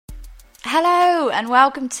Hello and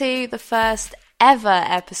welcome to the first ever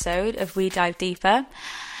episode of We Dive Deeper.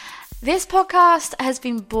 This podcast has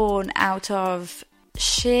been born out of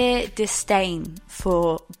sheer disdain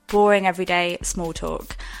for boring everyday small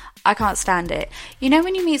talk. I can't stand it. You know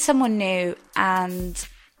when you meet someone new and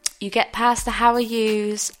you get past the how are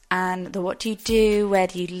yous and the what do you do, where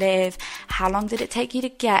do you live, how long did it take you to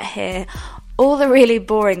get here, all the really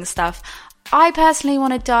boring stuff. I personally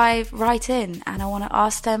want to dive right in and I want to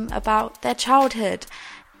ask them about their childhood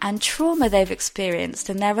and trauma they've experienced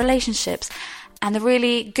and their relationships and the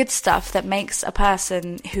really good stuff that makes a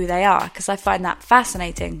person who they are, because I find that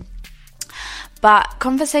fascinating. But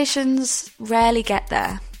conversations rarely get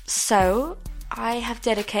there. So I have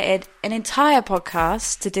dedicated an entire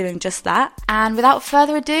podcast to doing just that. And without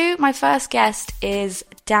further ado, my first guest is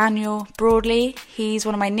Daniel Broadley. He's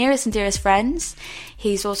one of my nearest and dearest friends.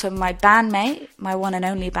 He's also my bandmate, my one and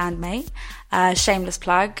only bandmate. Shameless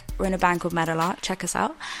plug. We're in a band called Meadowlark. Check us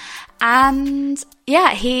out. And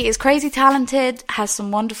yeah, he is crazy talented, has some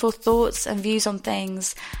wonderful thoughts and views on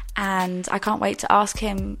things. And I can't wait to ask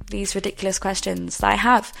him these ridiculous questions that I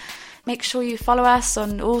have. Make sure you follow us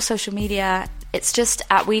on all social media. It's just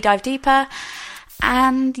at We Dive Deeper.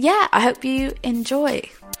 And yeah, I hope you enjoy.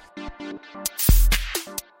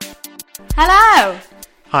 Hello.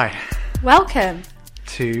 Hi. Welcome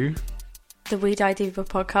To the We Dive Deeper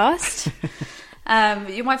podcast.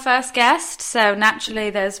 You're my first guest, so naturally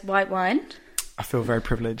there's white wine. I feel very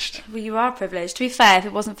privileged. Well, you are privileged. To be fair, if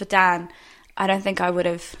it wasn't for Dan, I don't think I would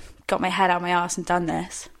have got my head out my arse and done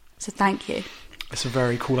this. So thank you. It's a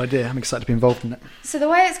very cool idea. I'm excited to be involved in it. So the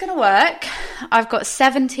way it's going to work, I've got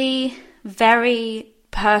 70 very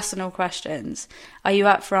personal questions. Are you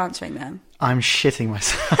up for answering them? I'm shitting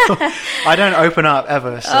myself. I don't open up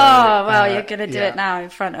ever. So, oh, well, you're going to do it now in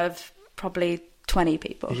front of probably 20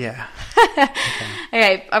 people. Yeah.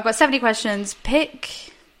 Okay, I've got 70 questions.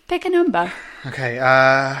 Pick a number. Okay,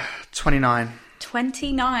 29.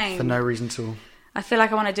 29. For no reason at all. I feel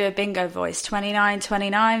like I want to do a bingo voice. 29,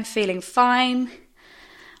 feeling fine.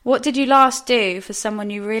 What did you last do for someone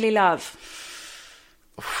you really love?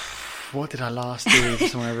 What did I last do for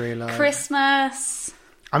someone I really love? Christmas.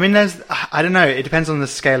 I mean, I don't know. It depends on the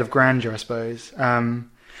scale of grandeur, I suppose.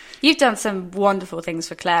 You've done some wonderful things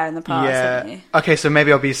for Claire in the past, haven't you? Okay, so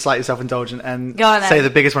maybe I'll be slightly self-indulgent and say the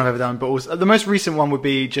biggest one I've ever done. But also, the most recent one would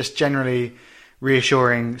be just generally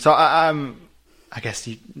reassuring. So I guess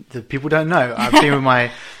the people don't know. I've been with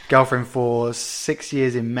my girlfriend for 6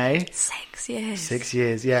 years in May. 6 years. 6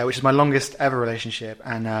 years, yeah, which is my longest ever relationship.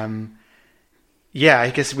 And yeah, I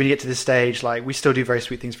guess when you get to this stage, like we still do very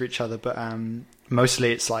sweet things for each other, but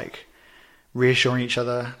mostly it's like reassuring each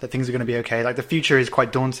other that things are going to be okay. Like the future is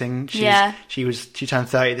quite daunting. She turned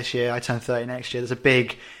 30 this year. I turned 30 next year. There's a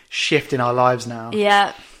big shift in our lives now.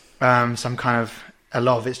 Yeah. So I'm a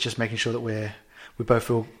lot of it's just making sure that we both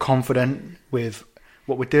feel confident with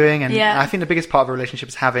what we're doing. And I think the biggest part of a relationship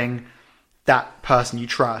is having that person you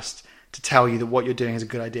trust to tell you that what you're doing is a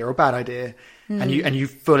good idea or a bad idea. And you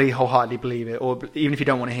fully wholeheartedly believe it, or even if you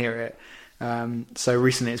don't want to hear it. So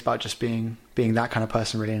recently it's about just being that kind of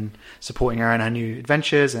person really, and supporting her in her new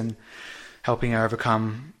adventures and helping her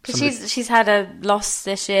overcome. She's had a loss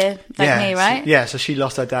this year, me, right? So she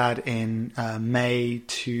lost her dad in May.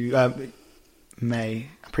 I'm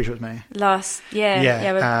pretty sure it was May. Last year.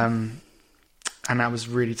 Yeah. And that was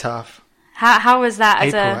really tough. How was that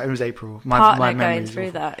It was April. My partner going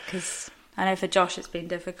through that? Because I know for Josh it's been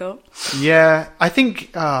difficult. Yeah, I think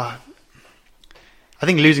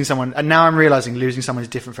losing someone, and now I'm realising losing someone is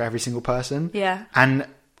different for every single person. Yeah. And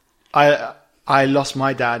I lost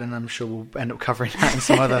my dad, and I'm sure we'll end up covering that in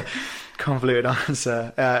some other convoluted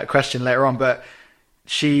question later on. But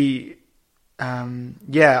she,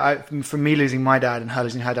 for me losing my dad and her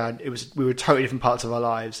losing her dad, we were totally different parts of our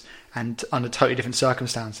lives and under totally different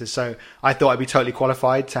circumstances. So I thought I'd be totally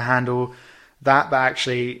qualified to handle that, but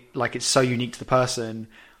actually, like, it's so unique to the person.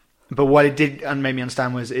 But what it did and made me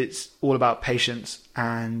understand was it's all about patience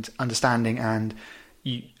and understanding, and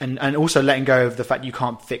also letting go of the fact you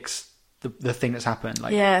can't fix the thing that's happened.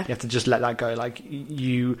 Like, you have to just let that go. Like,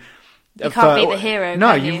 you can't be the hero.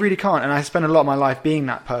 No, you really can't. And I spent a lot of my life being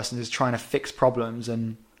that person, is trying to fix problems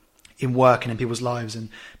and in work and in people's lives, and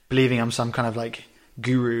believing I'm some kind of like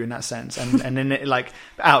guru in that sense, and then it, like,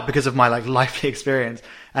 out because of my like lively experience.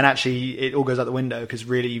 And actually it all goes out the window, because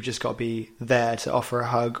really you've just got to be there to offer a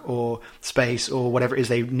hug or space or whatever it is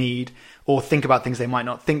they need, or think about things they might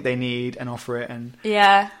not think they need and offer it. And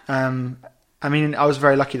I mean, I was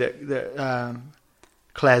very lucky that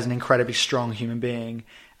Claire's an incredibly strong human being,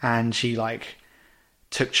 and she like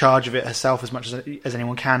took charge of it herself as much as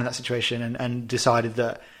anyone can in that situation, and decided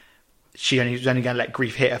that she was only going to let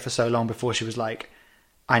grief hit her for so long before she was like,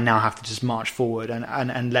 I now have to just march forward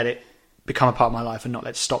and let it become a part of my life and not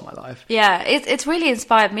let it stop my life. Yeah, it's really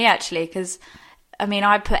inspired me, actually, because I mean,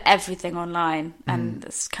 I put everything online and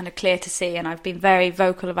it's kind of clear to see, and I've been very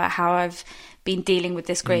vocal about how I've been dealing with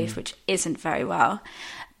this grief, which isn't very well.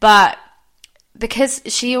 But because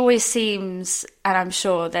she always seems, and I'm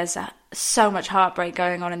sure there's so much heartbreak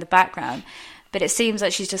going on in the background, but it seems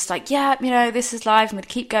like she's just like, yeah, you know, this is life, I'm going to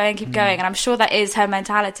keep going. And I'm sure that is her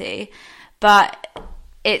mentality. But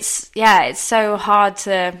it's so hard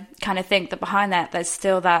to kind of think that behind that there's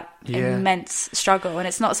still that immense struggle, and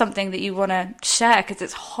it's not something that you want to share because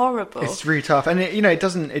it's horrible. It's really tough, and it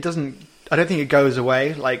doesn't I don't think it goes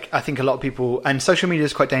away. Like, I think a lot of people, and social media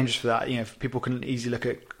is quite dangerous for that, you know, people can easily look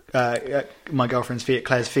at my girlfriend's feed,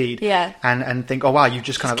 Claire's feed, and think, oh wow, you've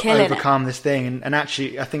just kind of overcome this thing, and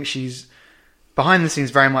actually I think she's behind the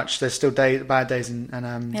scenes very much, there's still bad days,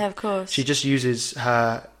 and yeah, of course, she just uses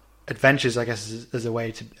her adventures, I guess, as a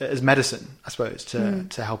way as medicine, I suppose,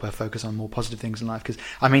 to help her focus on more positive things in life. Because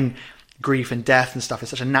I mean, grief and death and stuff is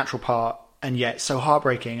such a natural part, and yet so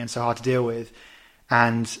heartbreaking and so hard to deal with.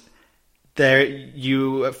 And there,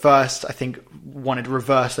 you at first, I think, wanted to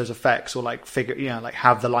reverse those effects or like figure, you know, like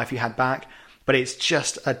have the life you had back. But it's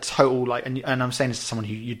just a total like, and I'm saying this to someone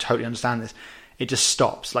who you totally understand this. It just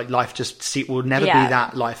stops. Like, life will never be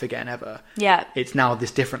that life again, ever. Yeah. It's now this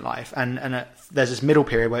different life. And there's this middle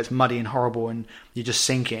period where it's muddy and horrible and you're just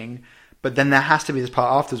sinking. But then there has to be this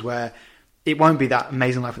part afterwards where it won't be that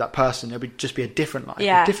amazing life with that person. It'll just be a different life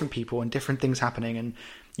with different people and different things happening. And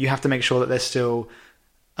you have to make sure that there's still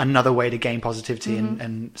another way to gain positivity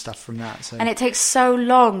and stuff from that. So. And it takes so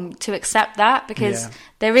long to accept that, because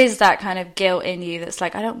there is that kind of guilt in you that's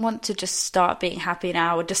like, I don't want to just start being happy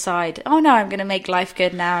now or decide, oh no, I'm going to make life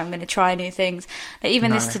good now, I'm going to try new things. Like, even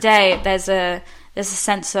this today, there's a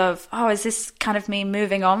sense of, oh, is this kind of me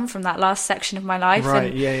moving on from that last section of my life?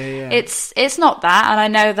 Right, and yeah. It's not that, and I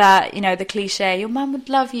know that, you know, the cliche, your mum would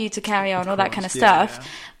love you to carry on, all that kind of stuff. Yeah.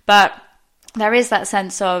 But there is that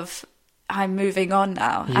sense of, I'm moving on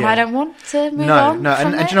now, and I don't want to move on. No,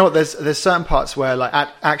 and you know what? There's certain parts where, like,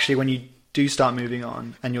 actually, when you do start moving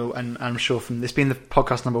on, and I'm sure from this being the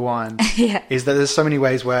podcast number 1, is that there's so many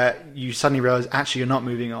ways where you suddenly realize actually you're not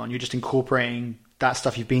moving on. You're just incorporating that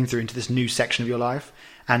stuff you've been through into this new section of your life,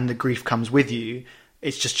 and the grief comes with you.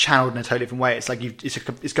 It's just channeled in a totally different way. It's like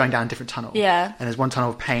it's going down a different tunnel. Yeah, and there's one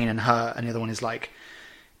tunnel of pain and hurt, and the other one is like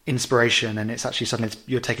inspiration, and it's actually suddenly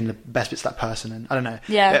you're taking the best bits of that person, and I don't know.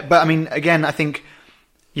 Yeah. But I mean, again, I think,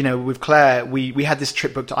 you know, with Claire, we had this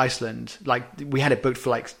trip booked to Iceland. Like, we had it booked for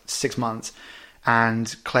like 6 months,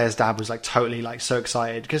 and Claire's dad was like totally like so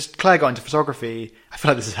excited because Claire got into photography. I feel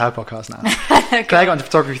like this is her podcast now. Claire got into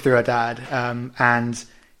photography through her dad, and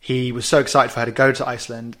he was so excited for her to go to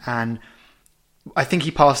Iceland, and I think he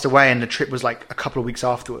passed away, and the trip was like a couple of weeks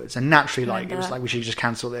afterwards, and naturally, like, it was like, we should just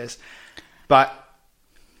cancel this. But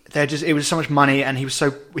it was so much money, and he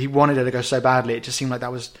wanted her to go so badly. It just seemed like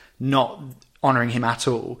that was not honouring him at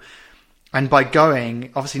all. And by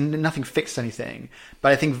going, obviously nothing fixed anything,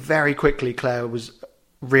 but I think very quickly Claire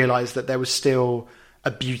realised that there was still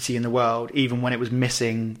a beauty in the world, even when it was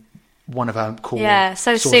missing one of her core. Yeah,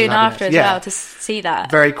 so soon after as well, to see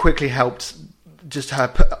that. Very quickly helped just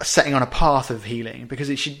her setting on a path of healing, because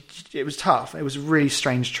it was tough. It was a really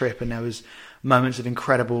strange trip, and there was moments of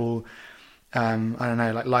incredible, I don't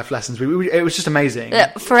know, like life lessons. It was just amazing.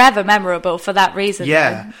 Forever memorable for that reason.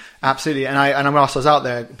 Yeah, though. Absolutely. And whilst I was out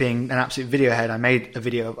there being an absolute video head, I made a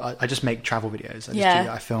video. I just make travel videos.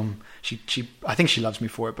 I film. I think she loves me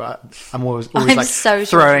for it, but I'm always like so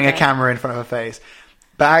throwing a camera in front of her face.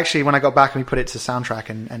 But actually, when I got back and we put it to soundtrack,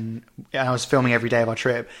 and I was filming every day of our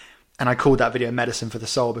trip, and I called that video "Medicine for the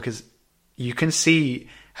Soul," because you can see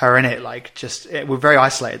her in it, like, we're very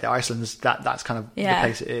isolated there. Iceland's that's kind of the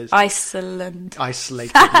place it is. Isolated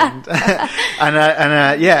land.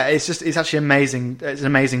 and it's actually amazing. It's an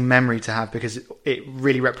amazing memory to have, because it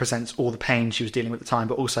really represents all the pain she was dealing with at the time,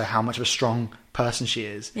 but also how much of a strong person she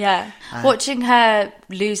is. Yeah. Watching her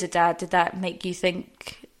lose a dad, did that make you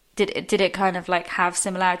think, did it kind of like have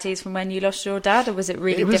similarities from when you lost your dad, or was it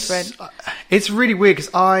really different? It's really weird,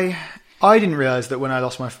 because I didn't realise that when I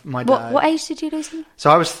lost my dad. What age did you lose him?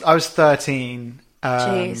 So I was 13.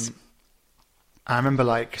 Jeez. I remember,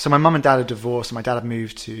 like, so my mum and dad had divorced, and my dad had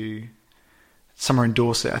moved to somewhere in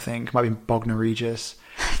Dorset, I think. It might be Bognor Regis.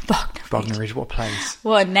 Bognor Regis, what a place.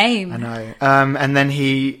 What a name. I know. And then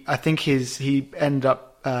he ended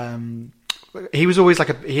up, he was always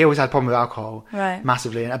he always had a problem with alcohol. Right.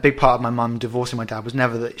 Massively. And a big part of my mum divorcing my dad was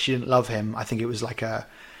never that she didn't love him. I think it was like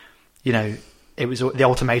the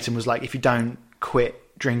ultimatum was like, if you don't quit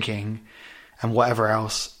drinking and whatever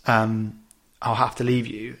else, I'll have to leave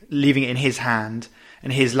you, leaving it in his hand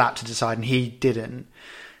and his lap to decide, and he didn't.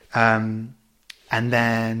 And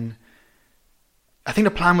then I think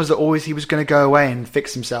the plan was that always he was going to go away and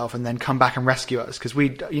fix himself and then come back and rescue us, because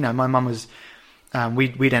my mum was,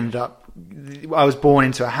 we'd ended up, I was born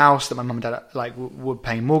into a house that my mum and dad were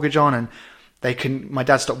paying mortgage on, and they couldn't, my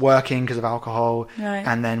dad stopped working because of alcohol. Right.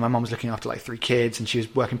 And then my mum was looking after 3 kids, and she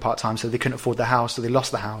was working part-time, so they couldn't afford the house, so they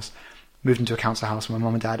lost the house, moved into a council house with my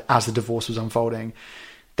mum and dad as the divorce was unfolding.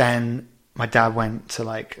 Then my dad went to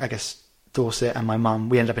I guess Dorset, and my mum,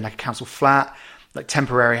 we ended up in a council flat,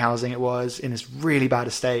 temporary housing it was, in this really bad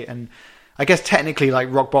estate, and I guess technically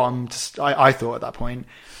rock bottom, I thought at that point.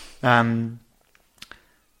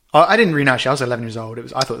 I didn't really know, actually. I was 11 years old.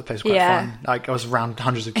 I thought the place was quite fun. I was around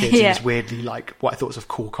hundreds of kids in this weirdly, what I thought was a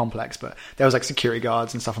cool complex, but there was security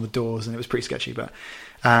guards and stuff on the doors, and it was pretty sketchy. But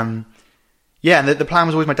and the plan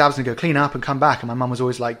was always my dad was going to go clean up and come back, and my mum was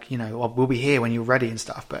always we'll be here when you're ready and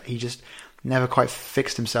stuff. But he just never quite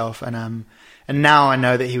fixed himself, and now I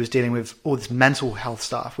know that he was dealing with all this mental health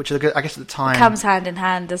stuff, which I guess at the time it comes hand in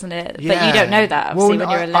hand, doesn't it? Yeah. But you don't know that, obviously, when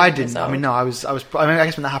you're 11 I didn't. years old. I mean, no, I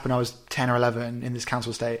guess when that happened, I was 10 or 11 in this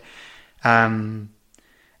council estate. And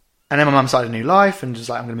then my mum started a new life and was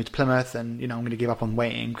I'm going to move to Plymouth, and I'm going to give up on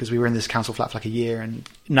waiting, because we were in this council flat for a year and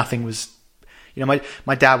nothing was.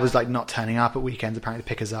 My dad was not turning up at weekends apparently to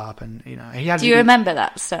pick us up, and he had. Do you remember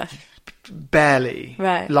that stuff? Barely,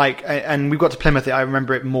 right? And we got to Plymouth. I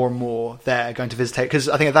remember it more and more there, going to visitate, because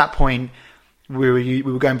I think at that point we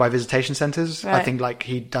were going by visitation centres. Right. I think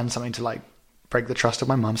he'd done something to break the trust of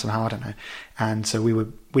my mum somehow. I don't know. And so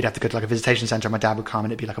we'd have to go to a visitation centre, and my dad would come,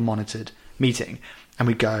 and it'd be a monitored meeting, and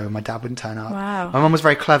we'd go, and my dad wouldn't turn up. Wow. My mum was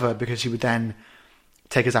very clever, because she would then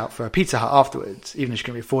take us out for a Pizza Hut afterwards, even if she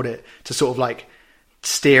couldn't really afford it, to sort of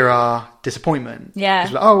steer our disappointment.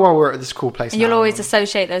 Yeah. We're at this cool place. And now. you'll always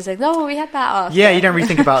associate those we had that after. Yeah, you don't really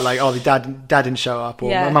think about the dad didn't show up, or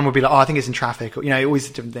my mum would be I think it's in traffic, or always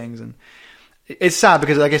different things. And it's sad,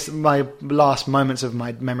 because I guess my last moments of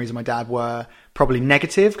my memories of my dad were probably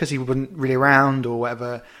negative, because he wasn't really around or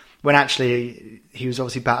whatever, when actually he was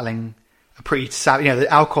obviously battling a pretty sad,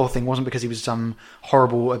 the alcohol thing wasn't because he was some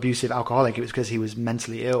horrible abusive alcoholic, it was because he was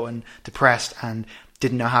mentally ill and depressed and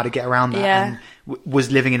didn't know how to get around that, and was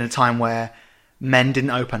living in a time where men didn't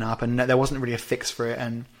open up, and there wasn't really a fix for it.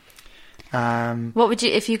 And what would you,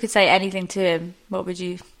 if you could say anything to him, what would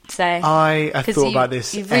you say? I thought about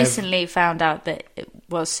this. You've recently found out that it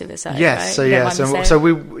was suicide. Yes, right? So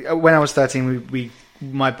we when I was 13,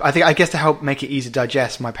 I guess to help make it easy to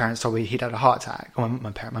digest, my parents told me he'd had a heart attack. Or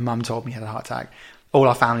my mum told me he had a heart attack. All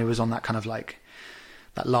our family was on that kind of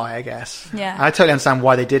that lie, I guess. Yeah. And I totally understand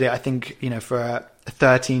why they did it. I think, for a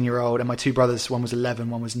 13-year-old, and my 2 brothers, one was 11,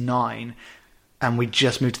 one was 9, and we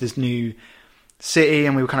just moved to this new city,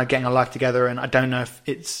 and we were kind of getting our life together, and I don't know if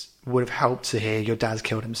it would have helped to hear your dad's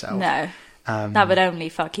killed himself. No. That would only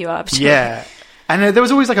fuck you up. Sure. Yeah. And there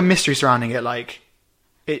was always a mystery surrounding it.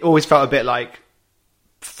 It always felt a bit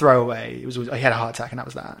throwaway. It was always, he had a heart attack, and that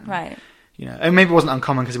was that. Right. And maybe it wasn't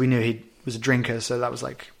uncommon because we knew he was a drinker, so that was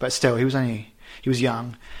but still, he was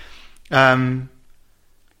young.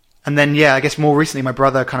 And then, I guess more recently, my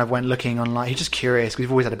brother kind of went looking online. He's just curious, because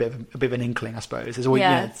we've always had a bit of an inkling, I suppose. There's always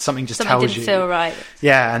something just tells you. Something didn't feel right.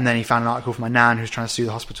 Yeah, and then he found an article from my nan who was trying to sue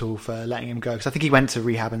the hospital for letting him go, because I think he went to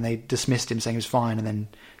rehab and they dismissed him, saying he was fine, and then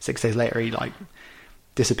 6 days later he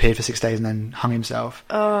disappeared for 6 days and then hung himself.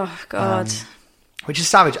 Oh God. Which is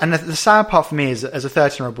savage. And the sad part for me is, as a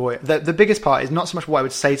 13-year-old boy, the biggest part is not so much what I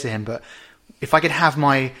would say to him, but if I could have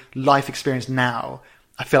my life experience now,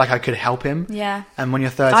 I feel like I could help him. Yeah. And when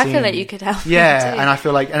you're 13... I feel like you could help him too. And I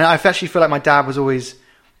feel and I actually feel like my dad was always...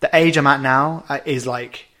 The age I'm at now is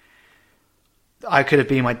I could have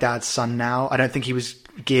been my dad's son now. I don't think he was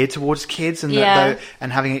geared towards kids, and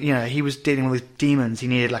and having he was dealing with these demons. He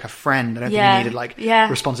needed a friend. I don't think he needed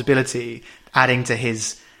responsibility, adding to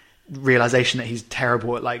his realization that he's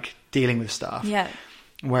terrible at dealing with stuff. Yeah.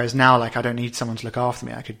 Whereas now, I don't need someone to look after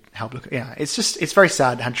me. I could help look. It's very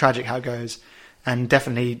sad and tragic how it goes, and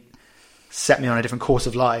definitely set me on a different course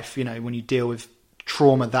of life. When you deal with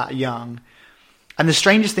trauma that young. And the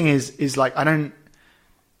strangest thing is I don't.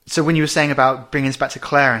 So when you were saying about bringing us back to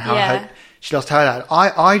Claire and how she lost her dad,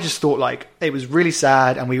 I just thought it was really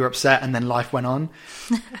sad and we were upset and then life went on.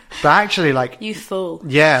 But actually, you fool.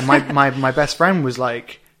 Yeah, my best friend was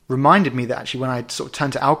reminded me that actually when I sort of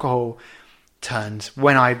turned to alcohol,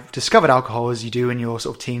 when I discovered alcohol, as you do in your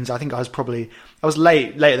sort of teens, I think I was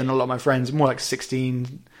later than a lot of my friends, more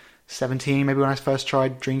 16, 17 maybe when I first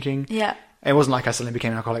tried drinking. Yeah. It wasn't like I suddenly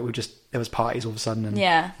became an alcoholic. There was parties all of a sudden,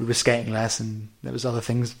 and we were skating less, and there was other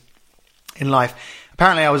things in life.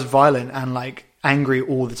 Apparently I was violent and like angry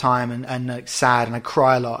all the time, and like sad, and I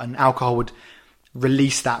cry a lot, and alcohol would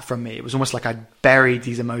release that from me. It was almost like I buried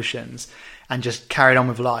these emotions and just carried on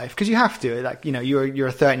with life, because you have to, like, you know, you're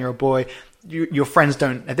a 13-year-old boy. Your friends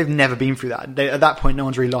they've never been through that. At that point, no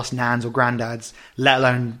one's really lost nans or granddads, let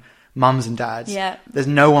alone mums and dads. Yeah. There's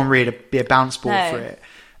no one really to be a bounce ball for it.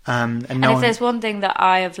 And if there's one thing that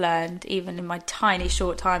I have learned, even in my tiny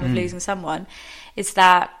short time of losing someone, is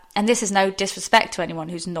that, and this is no disrespect to anyone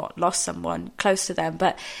who's not lost someone close to them,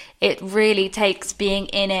 but it really takes being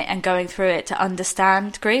in it and going through it to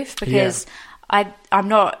understand grief, because I'm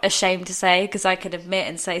not ashamed to say, because I can admit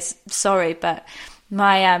and say sorry, but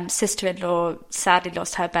my sister-in-law sadly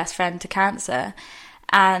lost her best friend to cancer,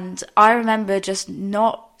 and I remember just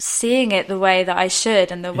not seeing it the way that I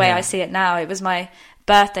should and the way I see it now. It was my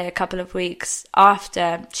birthday a couple of weeks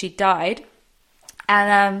after she died,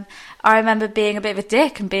 and I remember being a bit of a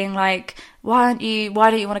dick and being like, why don't you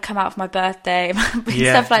want to come out for my birthday and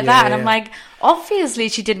stuff like that. And I'm like, obviously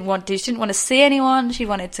she didn't want to see anyone. She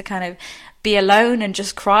wanted to kind of be alone and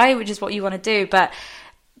just cry, which is what you want to do. But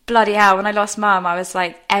bloody hell, when I lost Mum, I was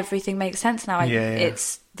like, everything makes sense now.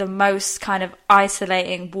 It's the most kind of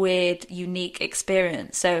isolating, weird, unique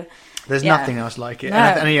experience. So there's nothing else like it. No.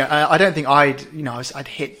 And I don't think I'd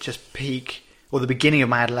hit just peak or the beginning of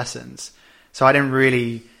my adolescence. So I didn't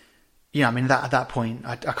really, I mean, at that point,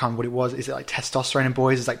 I can't remember what it was. Is it like testosterone in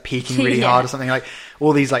boys is like peaking really hard or something? Like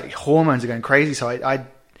all these like hormones are going crazy. So I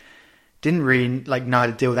didn't really like know how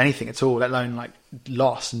to deal with anything at all, let alone like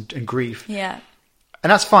loss and grief. Yeah.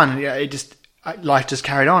 And that's fun. Yeah, life just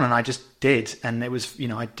carried on, and I just did. And it was,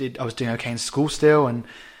 I was doing okay in school still. And,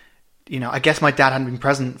 I guess my dad hadn't been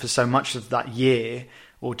present for so much of that year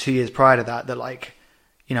or 2 years prior to that, like,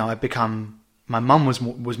 I'd become, my mum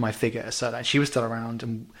was my figure. So that she was still around,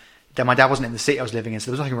 and then my dad wasn't in the city I was living in. So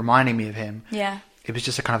there was nothing reminding me of him. Yeah. It was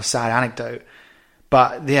just a kind of sad anecdote.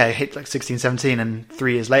 But yeah, it hit like 16, 17, and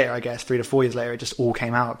 3 years later, I guess, 3 to 4 years later, it just all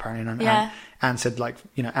came out apparently. And Ant said, like,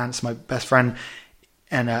 Ant's my best friend.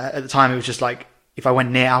 And at the time, it was just like, if I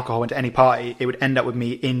went near alcohol, went to any party, it would end up with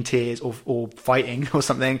me in tears or fighting or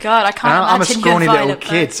something. God, I can't imagine. I'm a scrawny little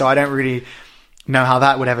kid, so I don't really know how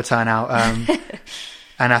that would ever turn out.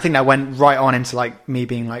 And I think that went right on into like me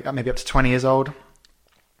being like maybe up to 20 years old,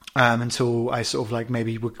 until I sort of like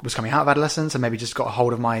maybe was coming out of adolescence and maybe just got a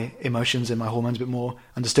hold of my emotions and my hormones a bit more,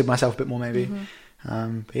 understood myself a bit more maybe.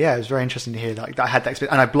 But yeah, it was very interesting to hear that I had that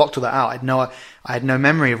experience, and I blocked all that out. I had no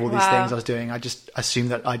memory of all these things I was doing. I just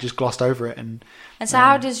assumed that I just glossed over it. And so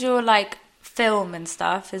how does your like film and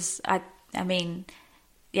stuff? I mean,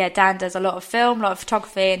 Dan does a lot of film, a lot of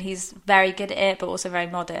photography, and he's very good at it, but also very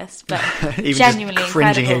modest. But even genuinely just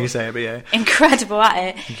cringing incredible. Hearing you say it, but yeah, incredible at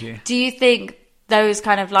it. Thank you. Do you think those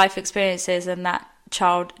kind of life experiences and that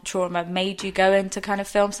child trauma made you go into kind of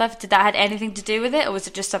film stuff? Did that had anything to do with it, or was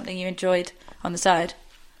it just something you enjoyed on the side?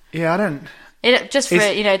 Yeah, I don't. It just for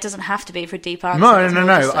it doesn't have to be for a deep answer. No. I mean,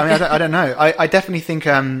 I don't know. I definitely think.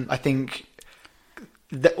 I think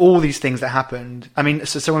that all these things that happened. I mean,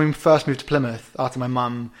 so when we first moved to Plymouth after my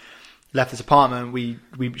mum left this apartment,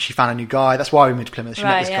 she found a new guy. That's why we moved to Plymouth. She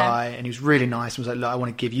met this guy, and he was really nice. And was like, look, I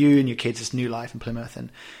want to give you and your kids this new life in Plymouth,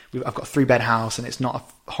 and I've got a 3-bed house, and it's not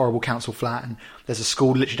a horrible council flat, and there's a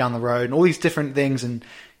school literally down the road, and all these different things, and.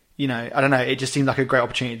 I don't know. It just seemed like a great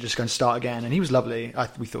opportunity to just go and start again. And he was lovely,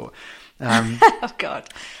 we thought. Oh, God.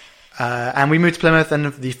 And we moved to Plymouth,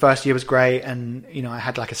 and the first year was great. And, I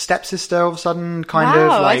had like a stepsister all of a sudden, kind of.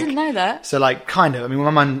 Wow, like, I didn't know that. So like, kind of. I mean,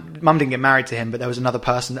 my mum didn't get married to him, but there was another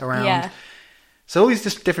person around. Yeah. So all these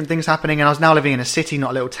just different things happening. And I was now living in a city,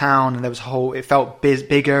 not a little town. And there was it felt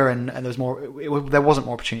bigger, and there was more, there wasn't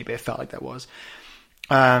more opportunity, but it felt like there was.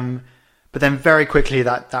 But then very quickly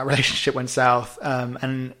that relationship went south.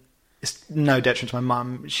 And it's no detriment to my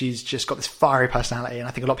mum. She's just got this fiery personality, and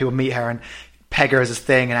I think a lot of people meet her and peg her as this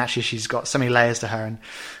thing, and actually she's got so many layers to her, and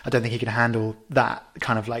I don't think he can handle that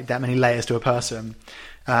kind of like that many layers to a person.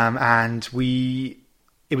 And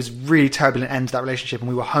it was really turbulent end to that relationship, and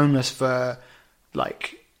we were homeless for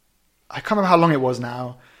like, I can't remember how long it was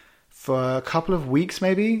now, for a couple of weeks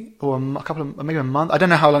maybe, or maybe a month. I don't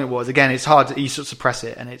know how long it was. Again, it's hard you sort of suppress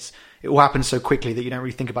it, and it all happens so quickly that you don't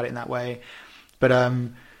really think about it in that way. But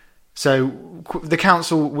so the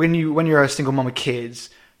council, when you're a single mom with kids,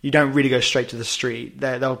 you don't really go straight to the street.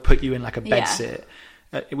 They'll put you in like a bed sit,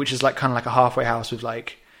 which is like kind of like a halfway house with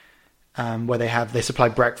like where they supply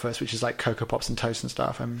breakfast, which is like Cocoa Pops and toast and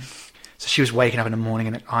stuff. So she was waking up in the morning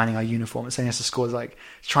and ironing our uniform and sending us to school to like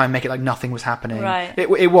try and make it like nothing was happening. Right.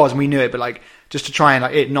 It was, and we knew it, but like just to try and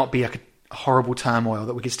like it not be like horrible turmoil,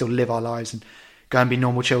 that we could still live our lives and go and be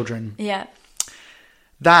normal children. Yeah.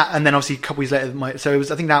 That, and then obviously a couple weeks later, I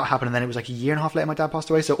think that happened, and then it was like a year and a half later my dad passed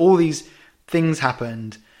away. So all these things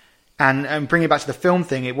happened, and bringing it back to the film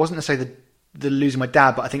thing, it wasn't necessarily the losing my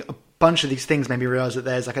dad, but I think a bunch of these things made me realize that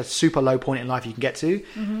there's like a super low point in life you can get to,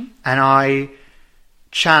 and I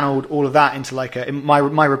channeled all of that into like my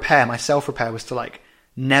repair, my self-repair was to like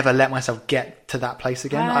never let myself get to that place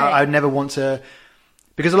again. Right. I would never want to,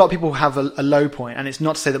 because a lot of people have a low point, and it's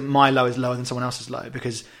not to say that my low is lower than someone else's low,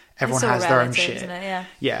 because everyone has their own shit. Isn't it?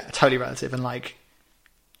 Yeah, totally relative. And like,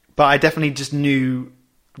 but I definitely just knew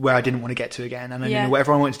where I didn't want to get to again, and I knew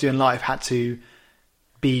whatever I wanted to do in life had to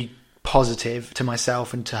be positive to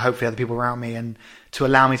myself and to hopefully other people around me, and to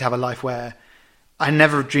allow me to have a life where I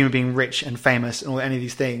never dreamed of being rich and famous or any of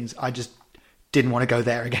these things. I just didn't want to go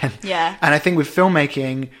there again. Yeah. And I think with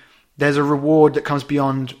filmmaking, there's a reward that comes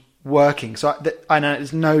beyond working. So I know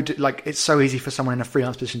there's no, like, it's so easy for someone in a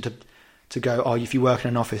freelance position to go, oh, if you work in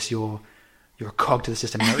an office, you're a cog to the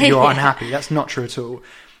system. You're unhappy. That's not true at all.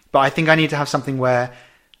 But I think I need to have something where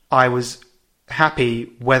I was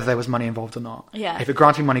happy whether there was money involved or not. Yeah. If it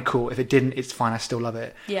granted me money, cool. If it didn't, it's fine. I still love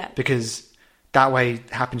it. Yeah. Because that way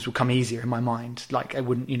happiness will come easier in my mind. Like, I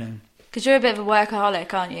wouldn't, Because you're a bit of a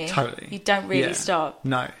workaholic, aren't you? Totally. You don't really stop.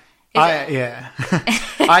 No. I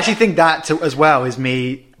actually think that as well is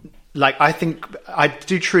me. Like, I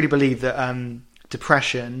do truly believe that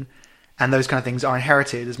depression and those kind of things are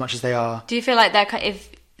inherited as much as they are. Do you feel like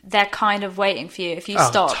they're kind of waiting for you? If you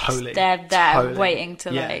stop, totally, they're waiting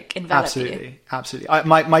to like envelop you. Absolutely.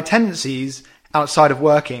 My tendencies outside of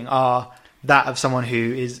working are that of someone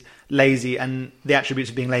who is lazy, and the attributes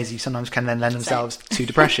of being lazy sometimes can then lend themselves to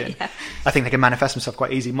depression. Yeah. I think they can manifest themselves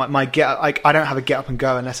quite easy. I don't have a get up and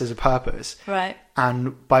go unless there's a purpose. Right.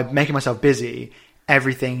 And by making myself busy,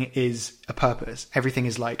 everything is a purpose. Everything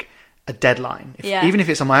is like a deadline. Even if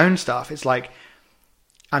it's on my own stuff, it's like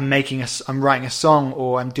I'm writing a song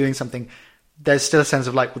or I'm doing something. There's still a sense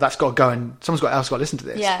of like, well, that's got to go, and someone's got to listen to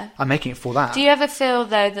this. Yeah. I'm making it for that. Do you ever feel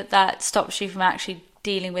though that stops you from actually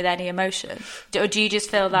dealing with any emotion, or do you just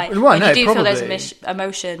feel like when you do feel those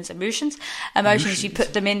emotions, you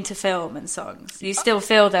put them into film and songs? You still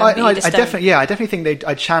feel them. I definitely think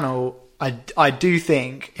I channel. I do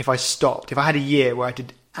think if I had a year where I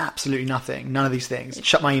did absolutely nothing, none of these things,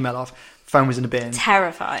 shut my email off, phone was in the bin,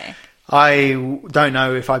 terrifying. I don't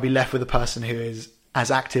know if I'd be left with a person who is as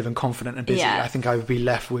active and confident and busy. Yeah. I think I would be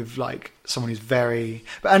left with like someone who's very,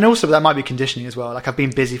 and also that might be conditioning as well. Like, I've been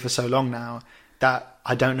busy for so long now that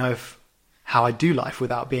I don't know how I do life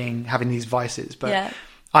without having these vices. But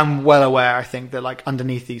I'm well aware, I think, that like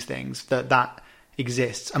underneath these things that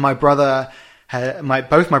exists. And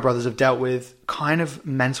both my brothers have dealt with kind of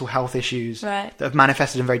mental health issues that have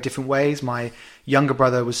manifested in very different ways. My younger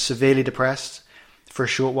brother was severely depressed for a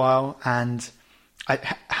short while, and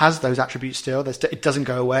has those attributes still. It doesn't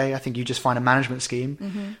go away. I think you just find a management scheme.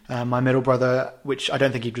 Mm-hmm. My middle brother, which I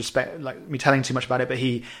don't think he'd respect like me telling too much about it, but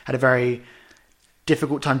he had a very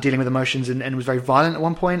difficult time dealing with emotions and was very violent at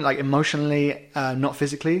one point, like emotionally, not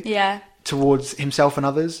physically, towards himself and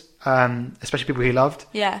others, especially people he loved.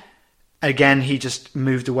 Yeah. Again, he just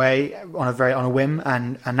moved away on a whim,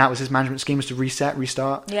 and that was his management scheme, was to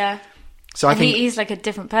restart. Yeah. So I think he's like a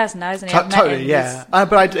different person now, isn't he? Totally, yeah.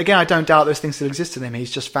 But I don't doubt those things still exist in him.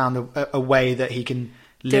 He's just found a way that he can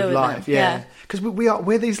live life. Yeah. Because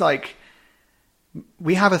we're these like,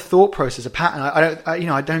 we have a thought process, a pattern.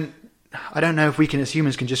 I don't know if we can, as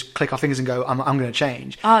humans, can just click our fingers and go, I'm going to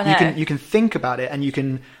change. Oh, no. You can think about it, and you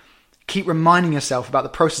can keep reminding yourself about the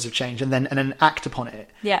process of change, and then act upon it.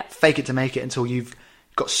 Yeah. Fake it to make it until you've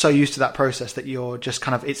got so used to that process that you're just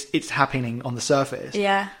kind of it's happening on the surface.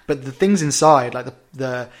 Yeah. But the things inside, like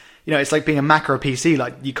the it's like being a Mac or a PC.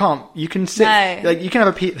 Like you can sit, like you can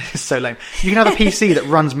have it's so lame. You can have a PC that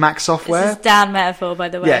runs Mac software. This is Dan metaphor, by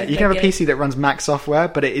the way. Yeah, you can have a PC that runs Mac software,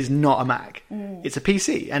 but it is not a Mac. It's a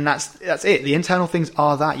PC, and that's it. The internal things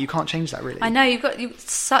are that. You can't change that, really. I know you've got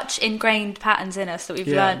such ingrained patterns in us that we've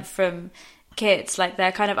learned from kids. Like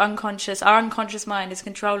they're kind of unconscious. Our unconscious mind is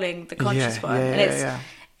controlling the conscious one, and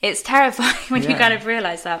it's terrifying when you kind of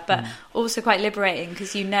realise that, but also quite liberating,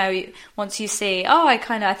 because once you see,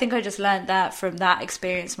 I think I just learned that from that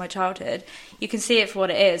experience in my childhood. You can see it for what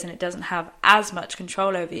it is, and it doesn't have as much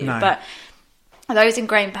control over you. No. But those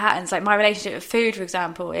ingrained patterns, like my relationship with food, for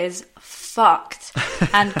example, is fucked.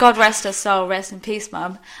 And God rest her soul, rest in peace,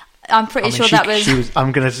 Mum. I'm pretty sure that was...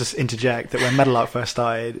 I'm going to just interject that when Metal Art first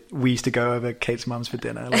started, we used to go over Kate's mum's for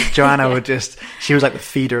dinner. Like Joanna she was like the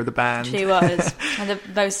feeder of the band. She was. And the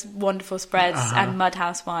most wonderful spreads and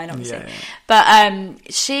Mudhouse wine, obviously. Yeah. But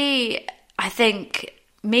I think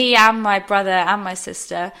me and my brother and my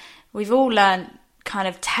sister, we've all learned kind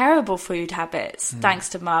of terrible food habits thanks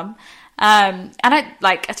to mum. And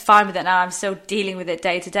it's fine with it now. I'm still dealing with it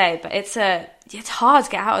day to day, but it's hard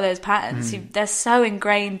to get out of those patterns. They're so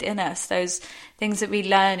ingrained in us, those things that we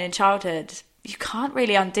learn in childhood. You can't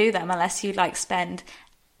really undo them unless you like spend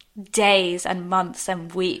days and months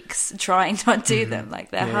and weeks trying to undo them.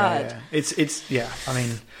 Like they're hard. Yeah. I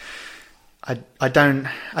mean,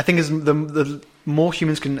 I think as the more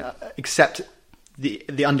humans can accept the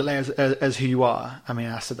underlayers as who you are. I mean,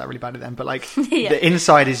 I said that really badly then, but like the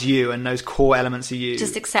inside is you, and those core elements are you.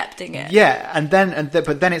 Just accepting it. Yeah,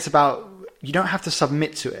 but then it's about, you don't have to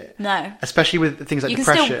submit to it. No. Especially with things like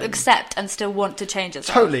depression. You can still accept and still want to change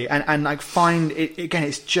yourself. Totally. And like find it, again,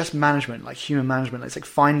 it's just management, like human management. It's like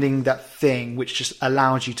finding that thing which just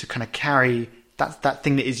allows you to kind of carry that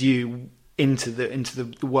thing that is you into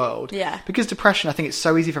the world. Yeah. Because depression, I think it's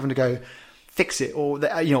so easy for everyone to go fix it, or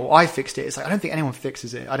I fixed it. It's like, I don't think anyone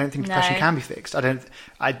fixes it. I don't think depression can be fixed.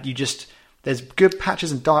 There's good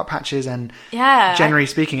patches and dark patches, and generally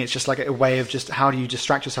speaking, it's just like a way of just how do you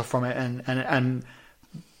distract yourself from it and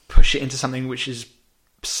push it into something which is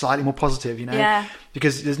slightly more positive,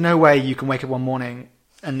 because there's no way you can wake up one morning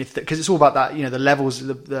and because it's all about that, the levels,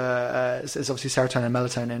 it's obviously serotonin and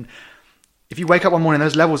melatonin. If you wake up one morning and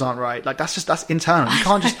those levels aren't right, like that's internal. You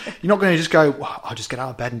can't you're not going to just go, well, I'll just get out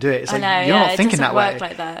of bed and do it. It's like, you're not thinking that way. It doesn't work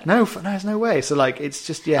like that. No, there's no way. So like, it's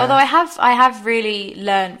just, Although I have really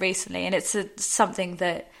learned recently, and it's something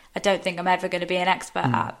that I don't think I'm ever going to be an expert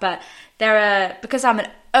at, but because I'm an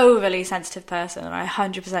overly sensitive person, and I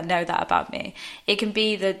 100% know that about me, it can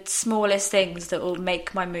be the smallest things that will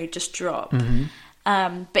make my mood just drop. Mm-hmm.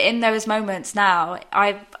 But in those moments now,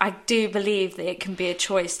 I do believe that it can be a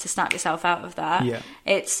choice to snap yourself out of that. Yeah.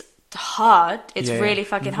 It's hard. It's really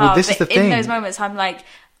fucking hard. Well, this is the thing. In those moments, I'm like,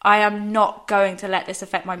 I am not going to let this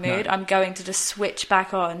affect my mood. No. I'm going to just switch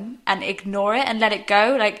back on and ignore it and let it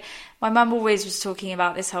go. Like my mum always was talking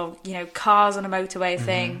about this whole, cars on a motorway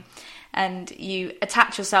thing, and you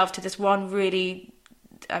attach yourself to this one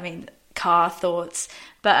car thoughts,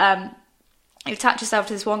 but you attach yourself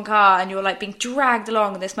to this one car and you're like being dragged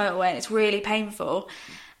along this motorway, and it's really painful.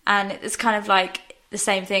 And it's kind of like the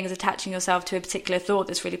same thing as attaching yourself to a particular thought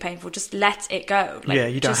that's really painful. Just let it go.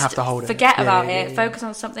 Like, you don't have to hold it. Forget about it. Focus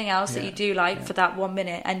on something else that you do like for that 1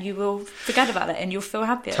 minute, and you will forget about it and you'll feel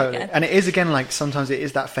happier again. And it is, again, like sometimes it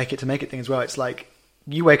is that fake it to make it thing as well. It's like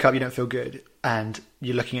you wake up, you don't feel good, and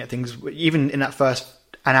you're looking at things, even in that first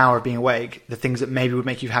an hour of being awake, the things that maybe would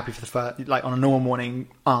make you happy for the first, like on a normal morning,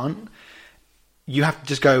 aren't. You have to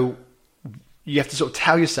just go, you have to sort of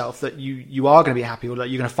tell yourself that you are going to be happy, or that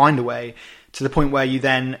you're going to find a way, to the point where you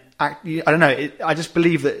then act. I don't know. I just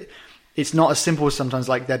believe that it's not as simple as sometimes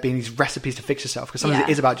like there being these recipes to fix yourself, because sometimes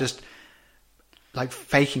it is about just like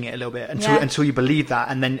faking it a little bit until you believe that,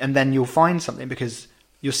 and then you'll find something, because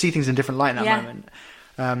you'll see things in a different light in that moment.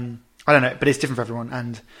 I don't know, but it's different for everyone,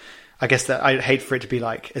 and I guess that I'd hate for it to be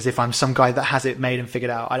like as if I'm some guy that has it made and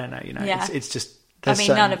figured out. I don't know. It's just.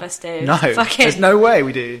 None of us do. No, there's no way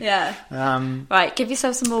we do. Yeah. Right, give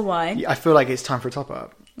yourself some more wine. I feel like it's time for a top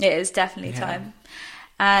up. It is definitely time.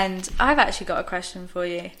 And I've actually got a question for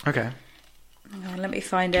you. Okay. Hang on, let me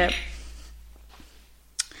find it.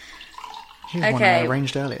 Here's one I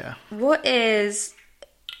arranged earlier. What is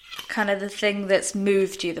kind of the thing that's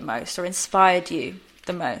moved you the most or inspired you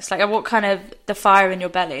the most? Like, what kind of the fire in your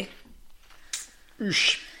belly?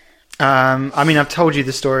 Oosh. I've told you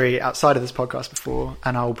the story outside of this podcast before,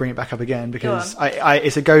 and I'll bring it back up again because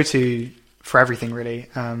it's a go-to for everything, really.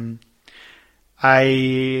 I'm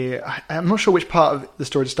not sure which part of the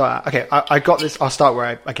story to start at. Okay, I got this. I'll start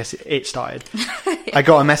where I guess it started. I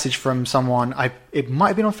got a message from someone. It might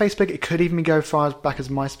have been on Facebook. It could even go as far back as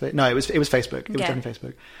MySpace. No, it was Facebook. It was definitely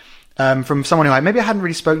Facebook. From someone who maybe I hadn't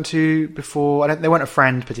really spoken to before. They weren't a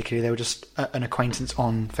friend particularly. They were just an acquaintance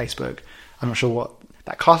on Facebook. I'm not sure what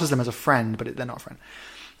that classes them as a friend, but they're not a friend.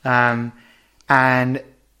 And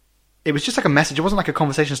it was just like a message. It wasn't like a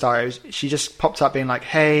conversation starter. She just popped up being like,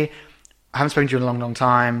 hey, I haven't spoken to you in a long, long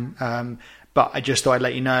time. But I just thought I'd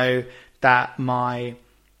let you know that my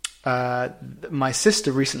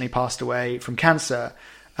sister recently passed away from cancer,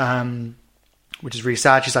 which is really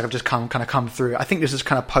sad. She's like, I've just come through. I think this is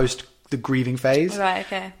kind of post the grieving phase, right?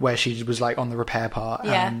 Okay. Where she was like on the repair part.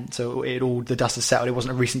 Yeah. So the dust has settled. It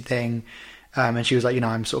wasn't a recent thing. And she was like,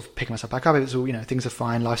 I'm sort of picking myself back up. It's all, things are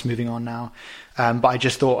fine. Life's moving on now. But I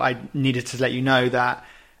just thought I needed to let you know that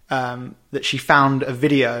she found a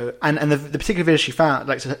video, and the particular video she found,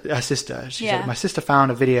 like her sister, she said, my sister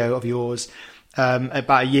found a video of yours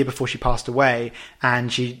about a year before she passed away,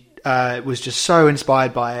 and she was just so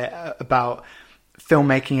inspired by it, about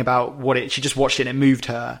filmmaking about she just watched it and it moved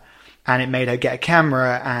her, and it made her get a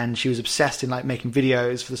camera, and she was obsessed in like making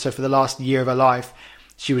videos. For the last year of her life,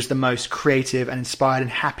 she was the most creative and inspired and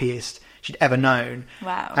happiest she'd ever known.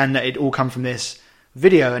 Wow. And it all come from this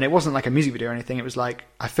video, and it wasn't like a music video or anything. It was like,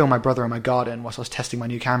 I filmed my brother in my garden whilst I was testing my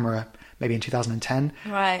new camera, maybe in 2010.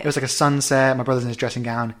 Right. It was like a sunset. My brother's in his dressing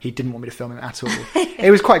gown. He didn't want me to film him at all. It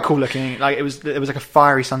was quite cool looking. Like it was like a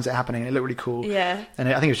fiery sunset happening. It looked really cool. Yeah. And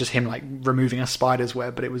I think it was just him like removing a spider's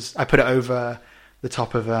web, but I put it over the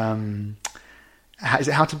top of is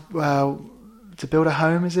it How to Build a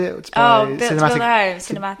Home? Is it? Build a Home,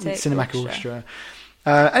 Cinematic Orchestra.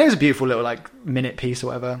 And it was a beautiful little like minute piece or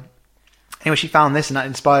whatever. Anyway, she found this and that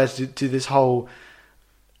inspired to this whole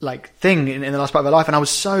like thing in the last part of her life. And I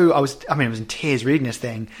was in tears reading this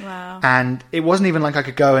thing. Wow. And it wasn't even like I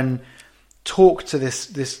could go and talk to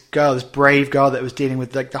this girl, this brave girl that was dealing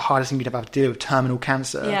with like the hardest thing you'd ever have to deal with, terminal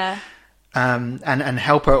cancer. Yeah. And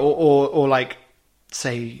help her or like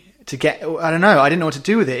say to get, I don't know. I didn't know what to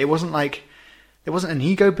do with it. It wasn't an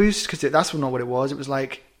ego boost, because that's not what it was. It was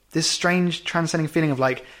like this strange transcending feeling of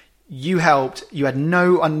like, you helped, you had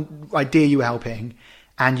no idea you were helping,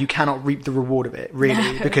 and you cannot reap the reward of it,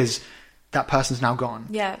 really, because that person's now gone.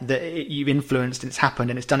 Yeah. You've influenced, and it's happened,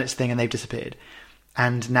 and it's done its thing, and they've disappeared.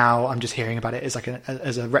 And now I'm just hearing about it as like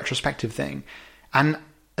as a retrospective thing. And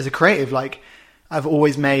as a creative, like I've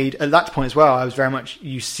always made, at that point as well, I was very much,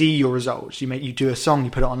 you see your results. You do a song,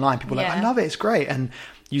 you put it online, people are like, I love it, it's great. And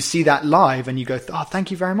you see that live and you go, oh,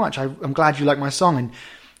 thank you very much. I'm glad you like my song. And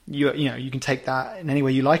you can take that in any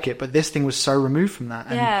way you like it, but this thing was so removed from that.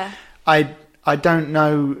 And I don't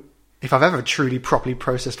know if I've ever truly properly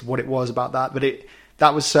processed what it was about that, but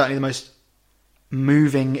that was certainly the most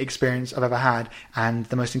moving experience I've ever had, and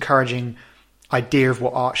the most encouraging idea of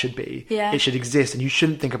what art should be. Yeah. It should exist, and you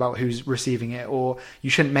shouldn't think about who's receiving it, or you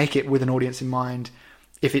shouldn't make it with an audience in mind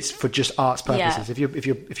if it's for just art's purposes. Yeah.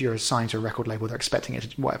 If you're assigned to a record label, they're expecting it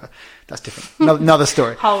to, whatever. That's different. Another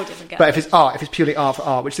story. Whole different game. But if it's art, if it's purely art for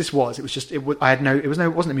art, which this was, it was just it wasn't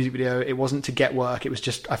a music video. It wasn't to get work. It was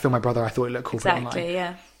just I filmed my brother. I thought it looked cool. Exactly. For it online.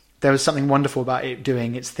 Yeah. There was something wonderful about it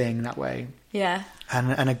doing its thing that way. Yeah.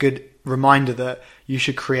 And a good reminder that you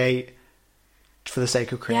should create for the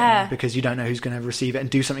sake of creating, because you don't know who's going to receive it, and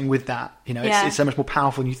do something with that. It's so much more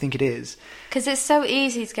powerful than you think it is. Because it's so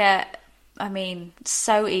easy to get.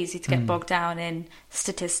 Bogged down in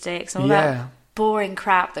statistics and all that boring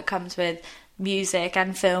crap that comes with music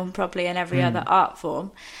and film, probably, and every other art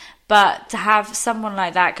form. But to have someone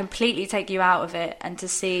like that completely take you out of it, and to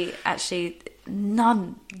see actually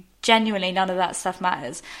genuinely none of that stuff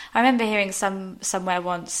matters. I remember hearing somewhere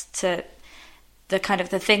once the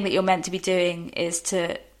thing that you're meant to be doing is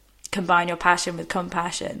to combine your passion with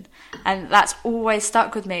compassion, and that's always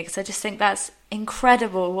stuck with me, because I just think that's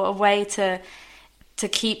incredible. What a way to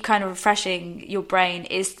keep kind of refreshing your brain.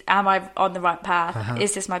 Am I on the right path?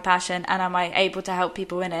 Is this my passion, and am I able to help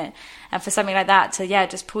people in it? And for something like that to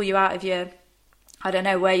just pull you out of your, I don't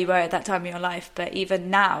know where you were at that time in your life, but even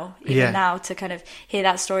now to kind of hear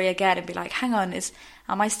that story again and be like, hang on,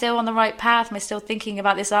 am I still on the right path? Am I still thinking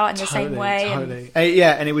about this art in the same way? Totally.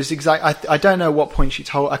 And it was I don't know what point she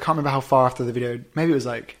told. I can't remember how far after the video. Maybe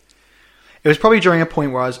it was probably during a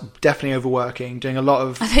point where I was definitely overworking, doing a lot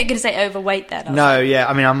of... I think you're going to say overweight then. No, yeah.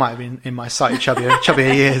 I mean, I might have been in my slightly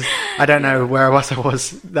chubbier years. I don't know where else I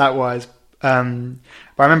was that wise. But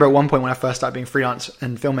I remember at one point when I first started being freelance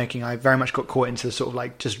and filmmaking, I very much got caught into sort of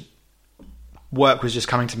like just work was just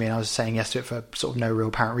coming to me, and I was saying yes to it for sort of no real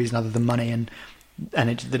apparent reason other than money, and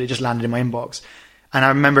that it just landed in my inbox. And I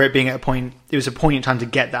remember it being at a point, it was a poignant time to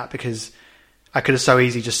get that, because I could have so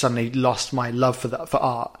easily just suddenly lost my love for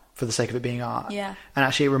art for the sake of it being art. Yeah. And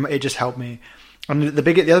actually it just helped me. And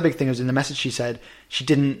the other big thing was in the message she said, she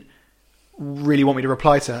didn't really want me to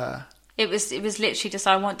reply to her. It was literally just,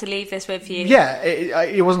 I want to leave this with you. Yeah.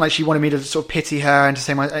 It wasn't like she wanted me to sort of pity her and to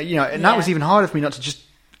say and that was even harder for me not to just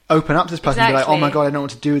open up to this person and be like, oh my God, I don't know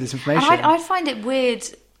what to do with this information. And I find it weird,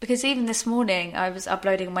 because even this morning I was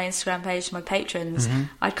uploading on my Instagram page to my patrons.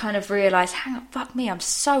 I'd kind of realised, hang on, fuck me, I'm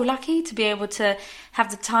so lucky to be able to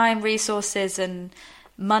have the time, resources and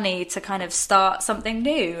money to kind of start something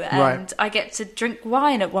new, and I get to drink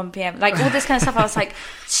wine at 1 p.m, like all this kind of stuff. I was like,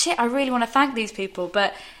 shit, I really want to thank these people,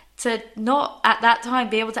 but to not at that time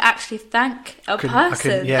be able to actually thank a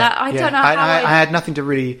person that I don't know how I had nothing to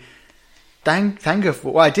really thank her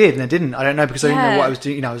for. Well, I did and I didn't. I don't know, because I didn't know what I was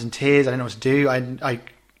doing. I was in tears. I didn't know what to do. I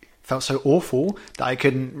felt so awful that I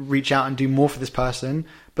couldn't reach out and do more for this person.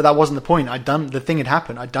 But that wasn't the point. The thing had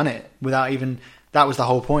happened. I'd done it without even. That was the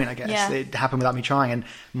whole point, I guess. It happened without me trying. And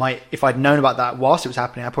if I'd known about that whilst it was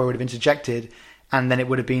happening, I probably would have interjected and then it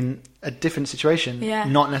would have been a different situation,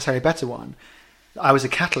 not necessarily a better one. I was a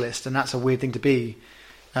catalyst, and that's a weird thing to be.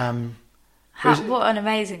 What an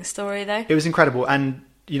amazing story, though. It was incredible, and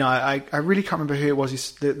I really can't remember who it was.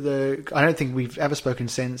 I don't think we've ever spoken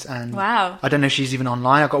since, and wow. I don't know if she's even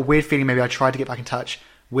online. I've got a weird feeling maybe I tried to get back in touch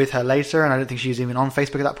with her later, and I don't think she was even on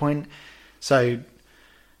Facebook at that point. So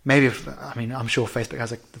maybe I'm sure Facebook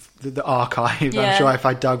has like the archive. I'm sure if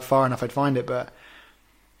I dug far enough, I'd find it. But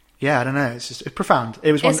yeah, I don't know. It's profound.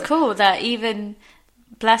 It's cool that even,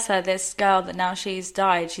 bless her, this girl that now she's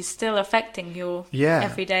died, she's still affecting your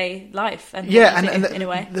everyday life. And in a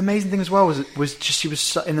way, the amazing thing as well was just she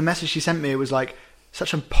was in the message she sent me. It was like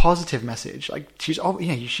such a positive message. Like she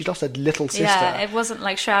lost a little sister. Yeah, it wasn't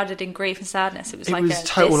like shrouded in grief and sadness. It was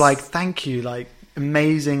total like thank you, like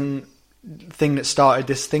amazing thing that started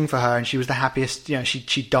this thing for her, and she was the happiest.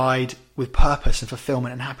 She died with purpose and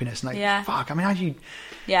fulfillment and happiness. And fuck, I mean, how do you?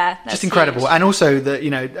 Yeah, that's just incredible. Huge. And also that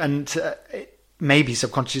and maybe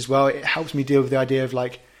subconscious as well. It helps me deal with the idea of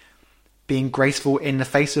like being graceful in the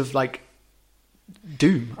face of like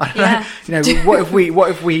doom. I don't know.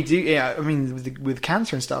 What if we do? Yeah, I mean, with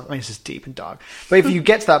cancer and stuff. I mean, it's just deep and dark. But if you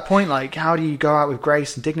get to that point, like, how do you go out with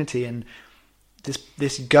grace and dignity? And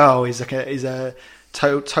this girl is like a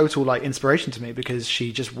total like inspiration to me, because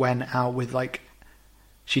she just went out with like,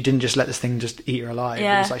 she didn't just let this thing just eat her alive. It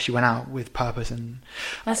was like she went out with purpose, and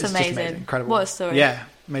that's amazing. Incredible. What a story. Yeah,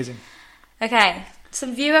 amazing. Okay,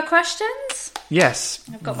 some viewer questions. Yes,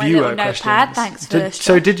 I've got my little notepad. Thanks for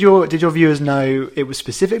So did your viewers know it was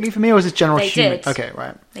specifically for me, or was it general? They did. Okay,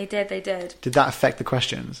 right. They did. Did that affect the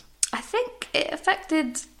questions? I think it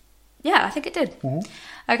affected. Yeah, I think it did.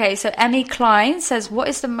 Mm-hmm. Okay, so Emmy Klein says, "What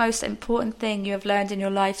is the most important thing you have learned in your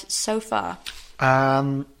life so far?"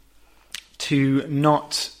 To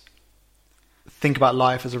not think about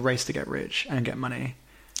life as a race to get rich and get money.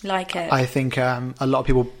 Like it. I think a lot of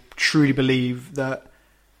people truly believe that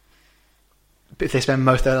if they spend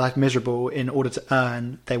most of their life miserable in order to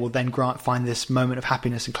earn, they will then find this moment of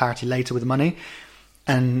happiness and clarity later with the money.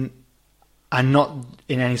 And I'm not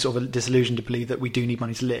in any sort of a disillusion to believe that we do need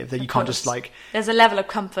money to live, that you can't just like... There's a level of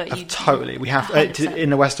comfort. Totally. We have in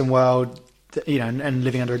the Western world, and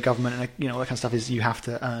living under a government and all that kind of stuff, is you have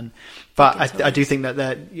to earn. But I do think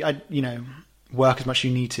that work as much as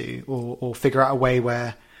you need to, or figure out a way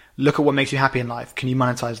where, look at what makes you happy in life. Can you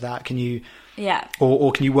monetize that? Can you... Yeah.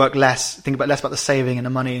 Or can you work less, think less about the saving and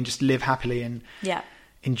the money, and just live happily and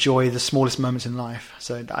enjoy the smallest moments in life?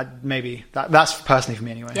 So maybe that's personally for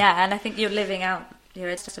me anyway. Yeah, and I think you're living out your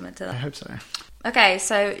testament to that. I hope so. Okay,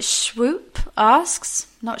 so Swoop asks,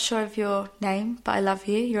 not sure of your name, but I love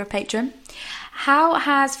you. You're a patron. How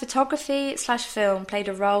has photography/film played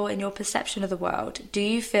a role in your perception of the world? Do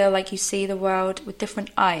you feel like you see the world with different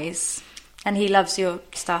eyes? And he loves your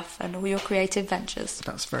stuff and all your creative ventures.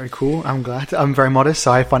 That's very cool. I'm glad. I'm very modest,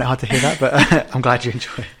 so I find it hard to hear that, but I'm glad you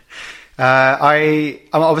enjoy it.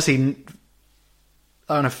 I'm obviously,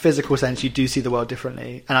 on a physical sense, you do see the world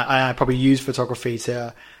differently. And I probably use photography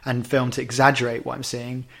and film to exaggerate what I'm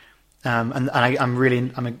seeing. I'm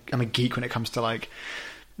a geek when it comes to like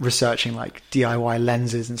researching like DIY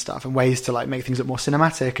lenses and stuff, and ways to like make things look more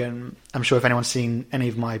cinematic. And I'm sure if anyone's seen any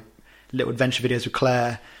of my little adventure videos with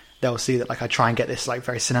Claire, they'll see that like I try and get this like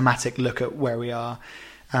very cinematic look at where we are.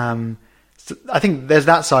 So I think there's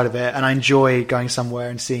that side of it, and I enjoy going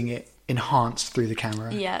somewhere and seeing it enhanced through the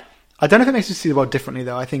camera. Yeah. I don't know if it makes me see the world differently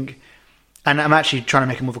though. I think, and I'm actually trying to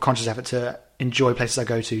make a more of a conscious effort to enjoy places I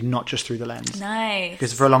go to, not just through the lens. Nice.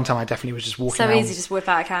 Because for a long time I definitely was just walking so around. Easy to just whip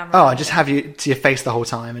out a camera. Oh, and just have you to your face the whole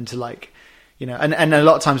time, and to like, and a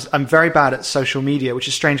lot of times I'm very bad at social media, which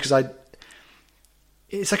is strange because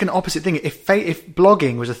it's like an opposite thing. If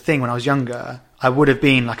blogging was a thing when I was younger, I would have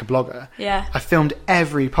been like a blogger. Yeah. I filmed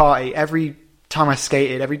every party, every time I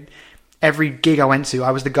skated, every gig I went to.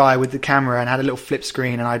 I was the guy with the camera and had a little flip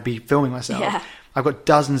screen, and I'd be filming myself. Yeah. I've got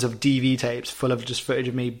dozens of DV tapes full of just footage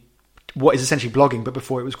of me, what is essentially blogging, but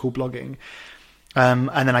before it was called blogging. And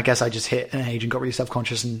then I guess I just hit an age and got really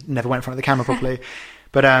self-conscious and never went in front of the camera properly.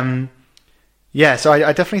 But yeah, so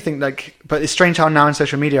I definitely think like, but it's strange how now in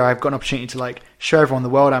social media I've got an opportunity to like show everyone the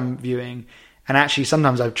world I'm viewing, and actually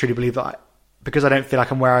sometimes I truly believe that because I don't feel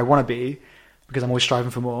like I'm where I want to be, because I'm always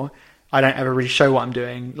striving for more, I don't ever really show what I'm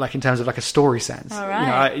doing, like in terms of like a story sense. All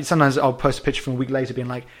right. Sometimes I'll post a picture from a week later being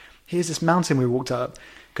like, here's this mountain we walked up,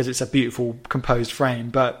 because it's a beautiful composed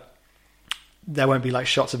frame, but there won't be like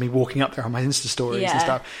shots of me walking up there on my Insta stories and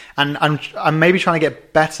stuff. And I'm maybe trying to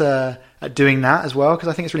get better at doing that as well, because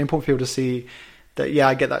I think it's really important for people to see that, yeah,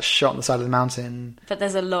 I get that shot on the side of the mountain. But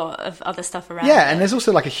there's a lot of other stuff around. Yeah, and there's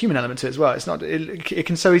also like a human element to it as well. It's not. It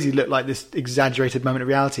can so easily look like this exaggerated moment of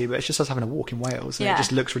reality, but it's just us having a walk in Wales, and it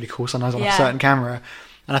just looks really cool sometimes on a certain camera.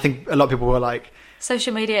 And I think a lot of people were like,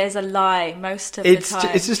 social media is a lie most of the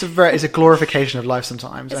time. It's just it's a glorification of life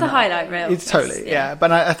sometimes. It's a highlight reel. It's totally, yeah.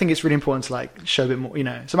 But I think it's really important to like show a bit more,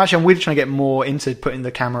 So I'm really trying to get more into putting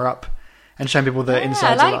the camera up and showing people the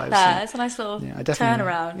insides of lives. I like that. So, it's a nice little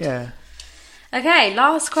turnaround. Yeah. Okay,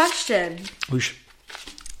 last question. Whoosh.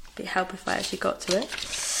 Be help if I actually got to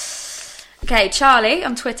it. Okay, Charlie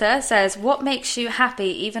on Twitter says, what makes you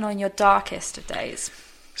happy even on your darkest of days?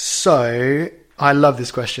 So, I love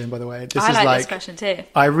this question, by the way. I like this question too.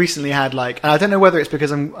 I recently had and I don't know whether it's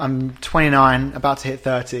because I'm 29, about to hit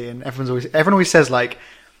 30, and everyone always says like,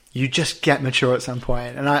 you just get mature at some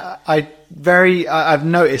point. And I've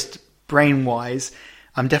noticed brain-wise,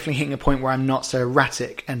 I'm definitely hitting a point where I'm not so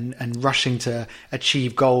erratic and rushing to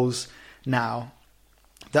achieve goals now,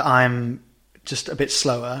 that I'm just a bit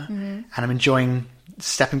slower, and I'm enjoying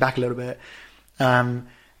stepping back a little bit.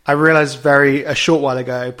 I realized a short while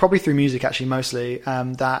ago, probably through music actually mostly,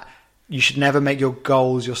 that you should never make your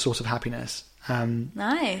goals your source of happiness.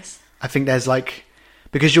 Nice. I think there's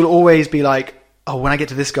because you'll always be like, oh, when I get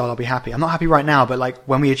to this goal, I'll be happy. I'm not happy right now, but like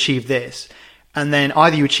when we achieve this, and then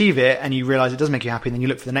either you achieve it and you realize it doesn't make you happy and then you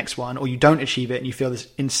look for the next one, or you don't achieve it and you feel this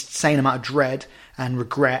insane amount of dread and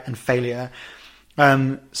regret and failure.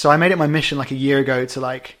 So I made it my mission like a year ago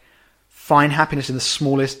to find happiness in the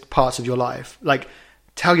smallest parts of your life.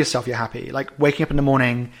 Tell yourself you're happy. Like waking up in the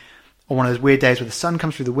morning on one of those weird days where the sun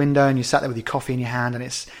comes through the window and you sat there with your coffee in your hand and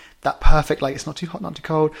it's that perfect, it's not too hot, not too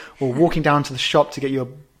cold. Or walking down to the shop to get your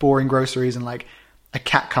boring groceries and a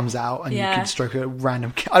cat comes out and you can stroke a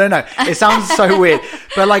random cat. I don't know. It sounds so weird.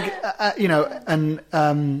 But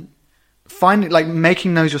finding,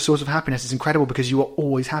 making those your source of happiness is incredible because you are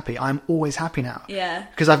always happy. I'm always happy now. Yeah.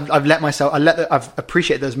 Because I've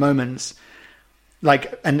appreciated those moments,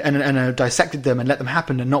 and dissected them and let them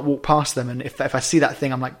happen and not walk past them. And if I see that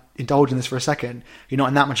thing, I'm indulge in this for a second. You're not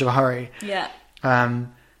in that much of a hurry. Yeah.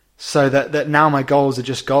 So that now my goals are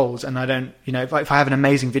just goals, and I don't, if I have an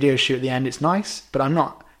amazing video shoot at the end, it's nice, but I'm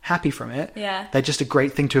not happy from it. Yeah. They're just a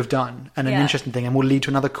great thing to have done and an interesting thing, and will lead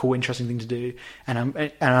to another cool, interesting thing to do. And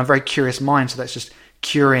I'm a very curious mind, so that's just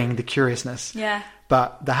curing the curiousness. Yeah.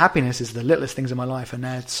 But the happiness is the littlest things in my life, and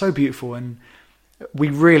they're so beautiful. And we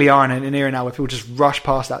really are in an era now where people just rush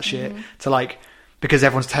past that shit to because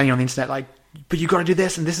everyone's telling you on the internet, but you got to do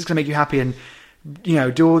this and this is going to make you happy, and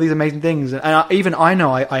do all these amazing things. And I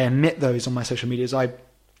know I emit those on my social medias. I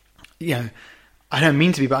don't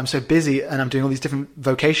mean to be, but I'm so busy and I'm doing all these different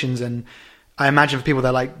vocations. And I imagine for people,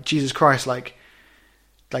 they're like, Jesus Christ, how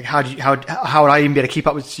would I even be able to keep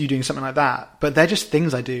up with you doing something like that? But they're just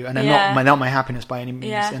things I do, and they're not my happiness by any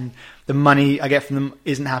means. Yeah. And the money I get from them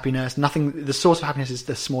isn't happiness. Nothing. The source of happiness is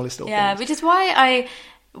the smallest little things. Which is why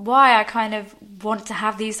I kind of want to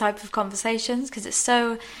have these type of conversations, because it's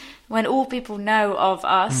so, when all people know of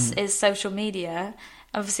us is social media.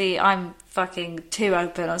 Obviously, I'm fucking too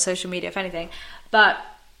open on social media, if anything. But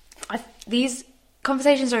these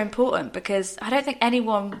conversations are important because I don't think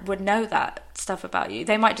anyone would know that stuff about you.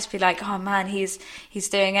 They might just be like, oh man, he's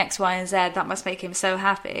doing X, Y, and Z. That must make him so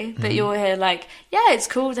happy. But you're here it's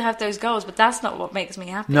cool to have those goals, but that's not what makes me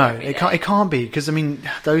happy. No, it can't be, because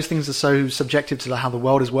those things are so subjective to how the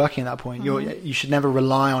world is working at that point. You should never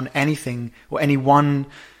rely on anything or anyone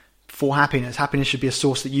for happiness. Happiness should be a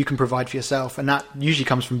source that you can provide for yourself, and that usually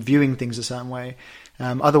comes from viewing things a certain way.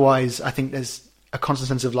 Otherwise, I think there's a constant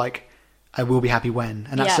sense of I will be happy when,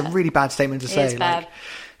 and that's a really bad statement to say. It is bad.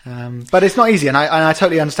 But it's not easy, and I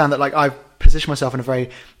totally understand that. I've positioned myself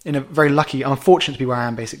in a very lucky. I'm fortunate to be where I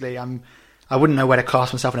am. Basically, I wouldn't know where to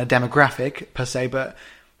class myself in a demographic per se, but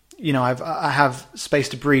I have space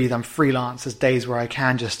to breathe. I'm freelance. There's days where I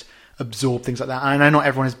can just absorb things like that. And I know not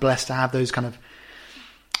everyone is blessed to have those kind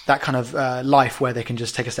of life where they can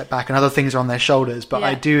just take a step back and other things are on their shoulders. But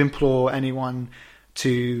I do implore anyone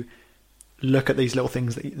to look at these little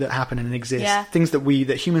things that happen and exist, things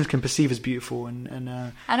that humans can perceive as beautiful, and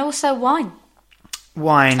also wine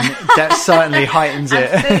that certainly heightens it.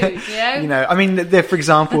 And food, for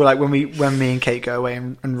example, when me and Kate go away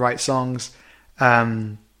and write songs,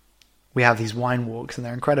 we have these wine walks and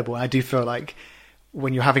they're incredible. And I do feel like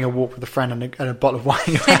when you're having a walk with a friend and a bottle of wine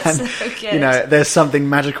in your hand, so there's something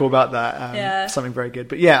magical about that. Something very good.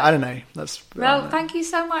 But I don't know. Thank you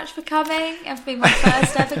so much for coming and for being my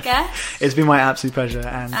first ever guest. It's been my absolute pleasure.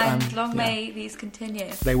 And long may these continue.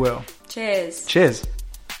 They will. Cheers. Cheers.